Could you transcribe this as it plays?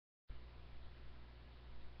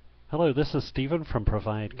Hello, this is Stephen from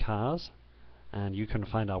Provide Cars, and you can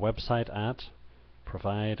find our website at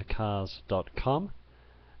providecars.com.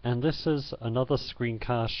 And this is another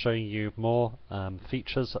screencast showing you more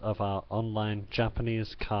features of our online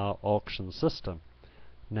Japanese car auction system.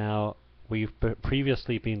 Now, we've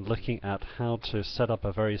previously been looking at how to set up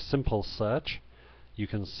a very simple search. You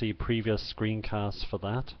can see previous screencasts for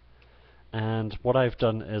that. And what I've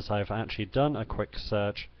done is I've actually done a quick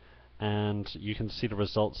search, and you can see the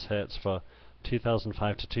results here. It's for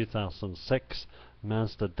 2005 to 2006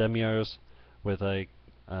 Mazda Demios with an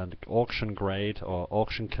auction grade or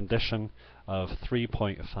auction condition of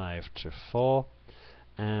 3.5 to 4,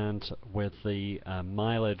 and with the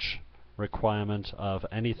mileage requirement of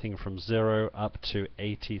anything from 0 up to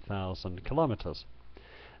 80,000 kilometers.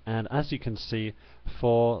 And as you can see,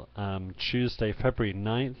 for Tuesday, February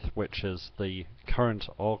 9th, which is the current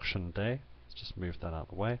auction day, let's just move that out of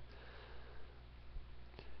the way,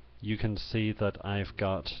 you can see that I've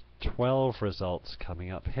got 12 results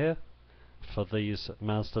coming up here for these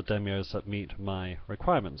Mazda Demios that meet my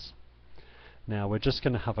requirements. Now we're just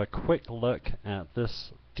going to have a quick look at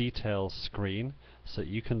this details screen so that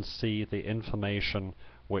you can see the information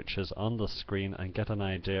which is on the screen and get an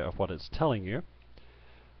idea of what it's telling you.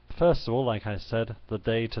 First of all, like I said, the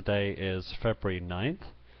day today is February 9th.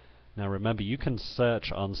 Now remember, you can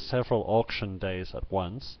search on several auction days at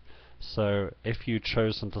once, so if you'd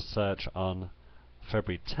chosen to search on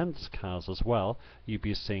February 10th's cars as well, you'd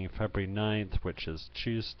be seeing February 9th, which is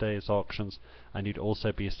Tuesday's auctions, and you'd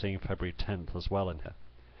also be seeing February 10th as well in here.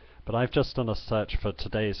 But I've just done a search for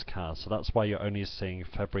today's cars, so that's why you're only seeing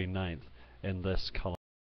February 9th in this column.